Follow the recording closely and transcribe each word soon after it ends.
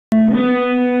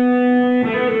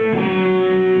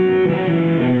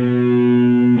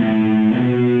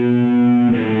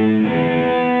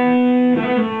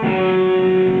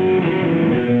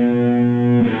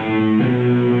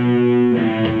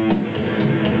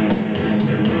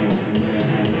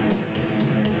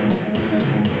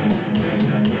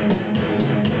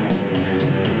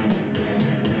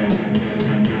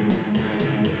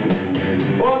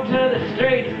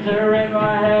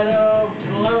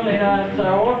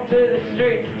walk to the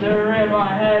streets to rid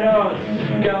my head of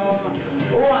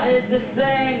scum. What is this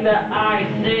thing that I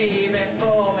see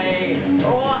before me?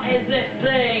 What is this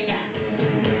thing?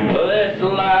 This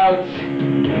lout?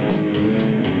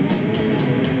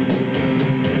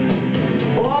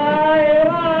 Why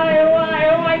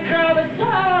chromosome?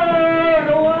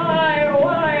 Why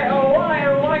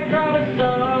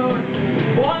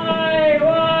chromosome? Why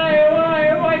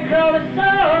chromosome?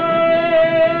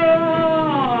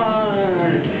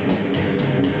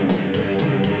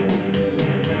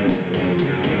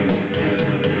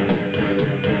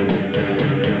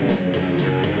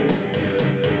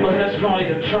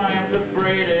 The triumph of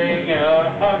breeding,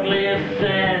 ugliest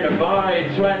sin by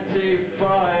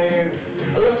 25.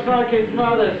 Looks like his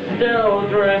mother still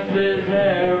dresses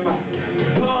him.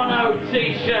 Porno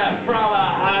t-shirt from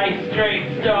a high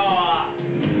street store.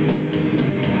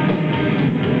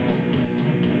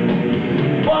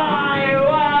 Why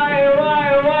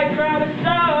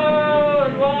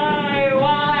chromosome? Why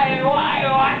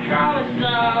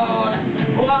chromosome?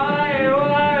 Why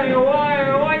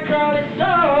chromosome?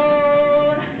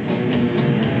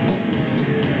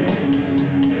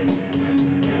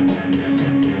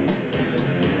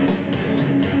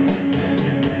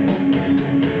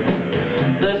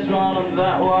 This one and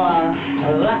that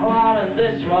one and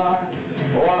this one.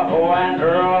 What went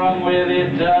wrong with your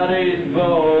daddy's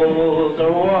balls?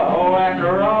 What went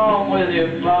wrong with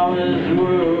your mama's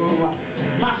womb?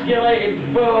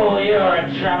 Masculated fool, you're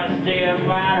a travesty of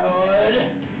manhood.